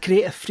them. There's a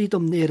creative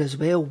freedom there as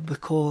well,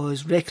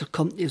 because record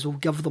companies will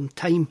give them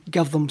time,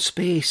 give them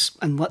space,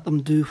 and let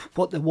them do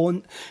what they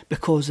want,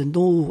 because they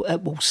know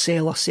it will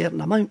sell a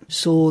certain amount.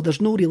 So there's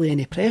no really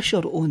any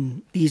pressure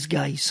on these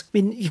guys. I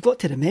mean, you've got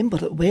to remember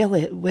that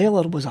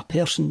Weller was a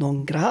person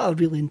non grata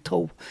really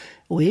until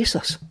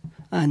Oasis,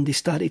 and they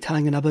started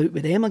hanging about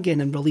with them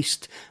again and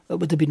released, it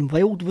would have been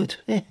Wildwood,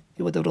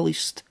 he would have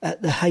released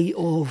at the height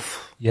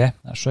of... Yeah,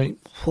 that's right.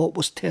 What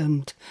was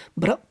termed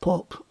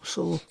Britpop.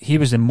 So he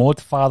was the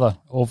mod father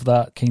of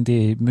that kind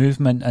of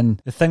movement,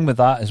 and the thing with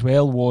that as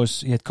well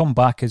was he had come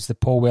back as the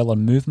Paul Weller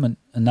movement,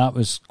 and that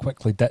was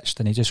quickly ditched,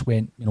 and he just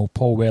went, you know,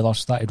 Paul Weller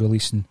started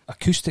releasing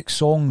acoustic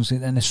songs,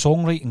 and the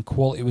songwriting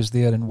quality was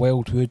there in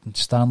Wildwood and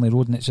Stanley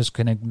Road, and it just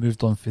kind of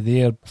moved on from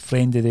there. A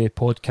friend of the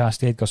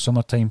podcast, Edgar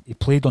Summertime, he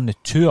played on the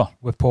tour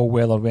with Paul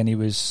Weller when he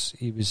was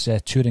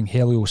touring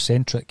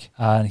Heliocentric,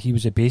 and he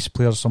was a bass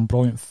player. Some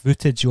brilliant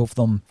footage of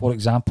them, for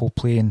example,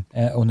 playing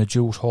on the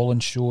Jules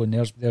Holland show, and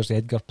there's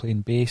Edgar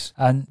playing bass.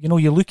 And you know,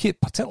 you look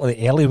at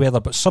particularly early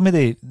Weller, but some of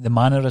the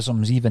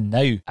mannerisms even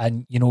now,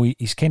 and you know,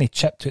 he's kind of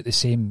chipped out the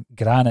same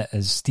granite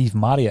as Steve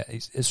Marriott.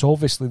 It's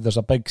obviously there's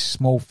a big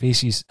Small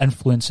Faces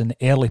influence in the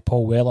early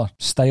Paul Weller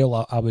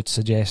style, I would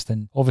suggest.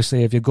 And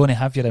obviously, if you're going to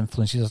have your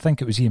influences, I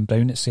think it was Ian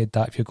Brown that said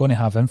that if you're going to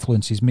have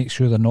influences, make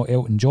sure they're not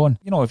Elton John.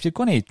 You know, if you're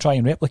going to try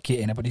and replicate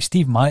anybody,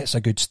 Steve Marriott's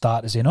a good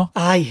start, is he not?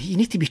 Aye, you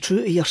need to be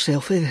true to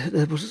yourself.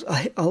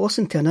 I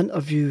listened to an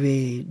interview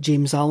with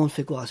James Allen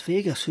for Las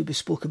Vegas, who we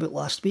spoke about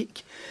last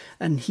week,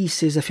 and he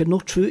says if you're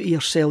not true to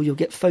yourself, you'll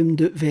get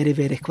found out very,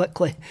 very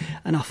quickly.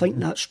 And I think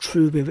that's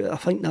true. I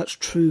think that's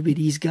true with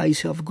these guys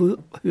who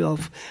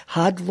have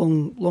had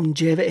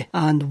longevity,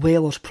 and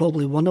Weller's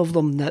probably one of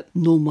them. That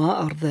no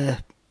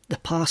matter the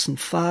passing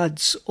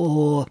fads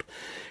or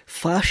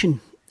fashion,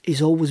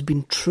 he's always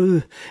been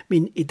true. I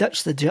mean, he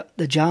ditched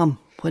the Jam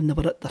when they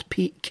were at their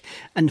peak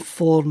and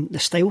formed the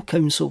Style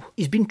Council.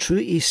 He's been true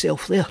to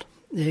himself there.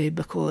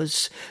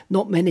 because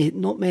not many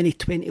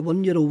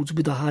 21-year-olds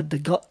would have had the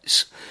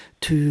guts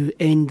to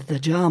end the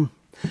Jam.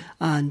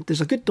 And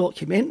there's a good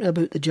documentary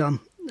about the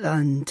Jam,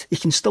 and you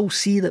can still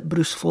see that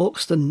Bruce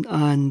Foxton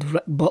and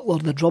Rick Butler,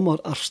 the drummer,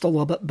 are still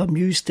a bit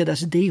bemused to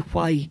this day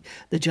why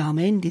the Jam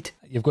ended.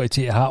 You've got to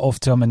take your hat off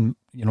to him, and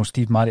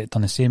Steve Marriott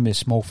done the same with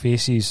Small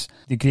Faces.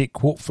 The great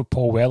quote for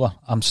Paul Weller: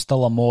 "I'm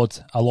still a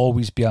mod, I'll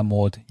always be a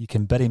mod, you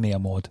can bury me a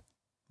mod."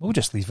 We'll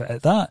just leave it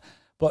at that.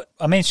 But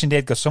I mentioned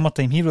Edgar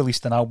Summertime. He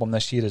released an album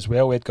this year as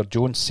well, Edgar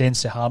Jones,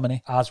 Sense of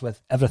Harmony. As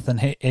with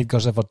everything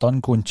Edgar's ever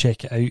done, go and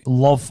check it out.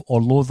 Love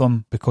or loathe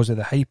him because of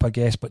the hype, I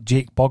guess, but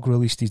Jake Bugg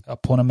released his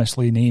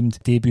eponymously named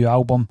debut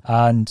album.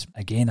 And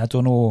again, I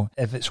don't know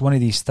if it's one of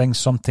these things,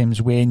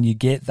 sometimes when you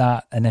get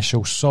that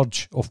initial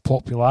surge of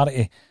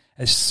popularity,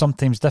 it's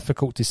sometimes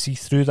difficult to see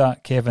through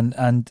that, Kevin,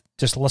 and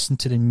just listen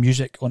to the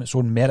music on its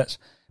own merits.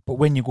 But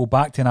when you go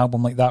back to an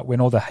album like that, when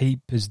all the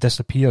hype has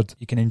disappeared,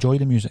 you can enjoy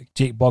the music.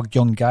 Jake Bugg,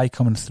 young guy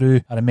coming through.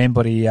 I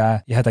remember he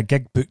had a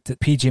gig booked at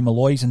PJ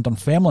Malloy's in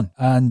Dunfermline,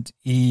 and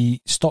he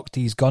stuck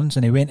to his guns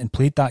and he went and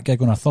played that gig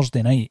on a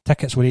Thursday night.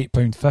 Tickets were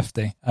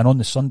 £8.50, and on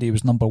the Sunday he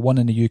was number one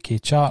in the UK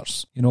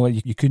charts.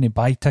 You couldn't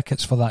buy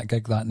tickets for that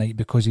gig that night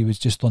because he was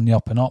just on the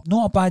up and up.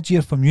 Not a bad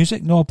year for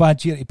music, not a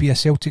bad year to be a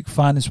Celtic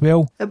fan as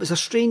well. It was a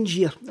strange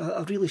year,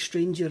 a really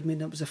strange year. I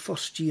mean, it was the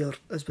first year,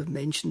 as we've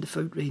mentioned,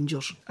 without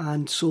Rangers,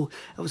 and so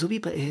it was a wee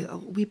bit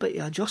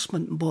of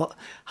adjustment, but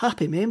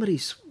happy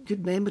memories,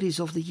 good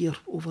memories of the year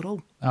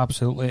overall.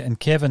 Absolutely. And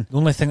Kevin, the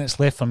only thing that's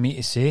left for me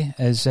to say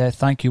is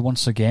thank you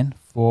once again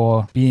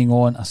for being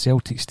on A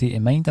Celtic State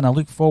of Mind, and I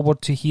look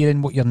forward to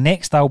hearing what your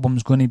next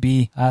album's going to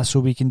be, so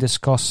we can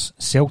discuss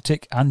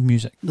Celtic and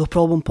music. No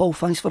problem, Paul.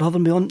 Thanks for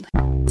having me on.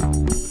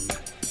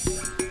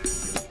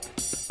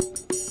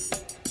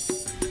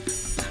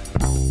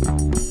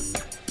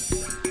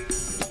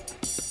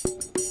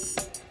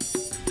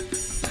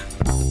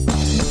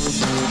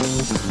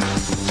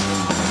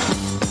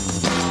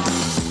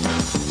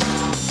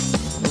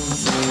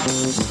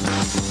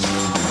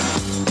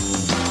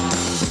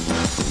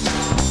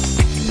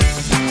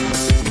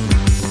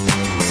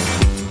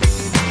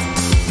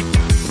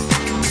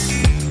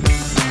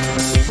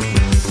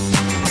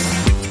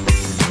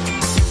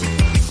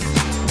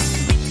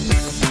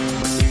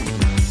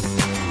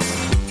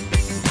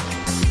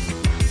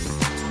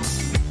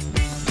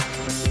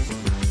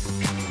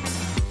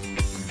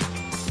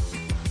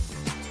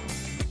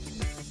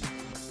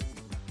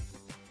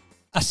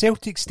 A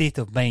Celtic State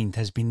of Mind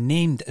has been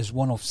named as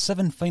one of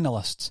 7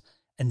 finalists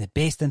in the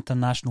Best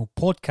International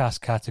Podcast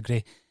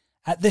category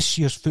at this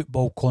year's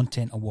Football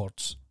Content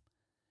Awards.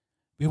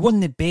 We won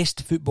the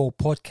Best Football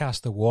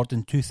Podcast Award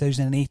in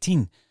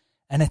 2018,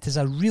 and it is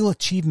a real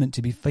achievement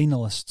to be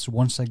finalists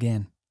once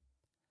again.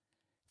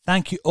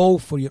 Thank you all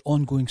for your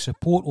ongoing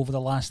support over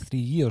the last 3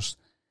 years.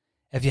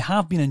 If you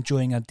have been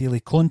enjoying our daily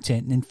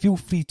content, then feel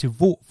free to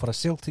vote for A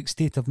Celtic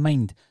State of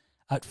Mind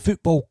at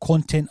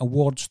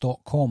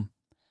footballcontentawards.com.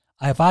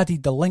 I have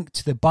added the link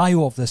to the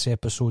bio of this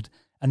episode,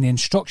 and the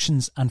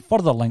instructions and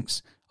further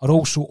links are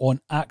also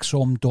on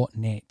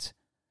axom.net.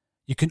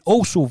 You can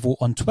also vote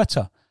on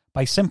Twitter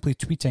by simply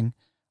tweeting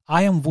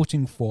 "I am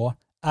voting for"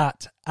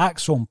 at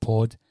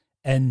axompod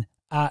in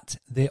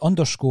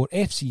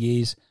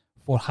 @the_FCAs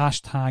for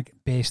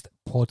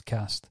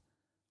 #BestPodcast.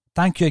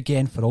 Thank you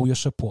again for all your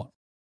support.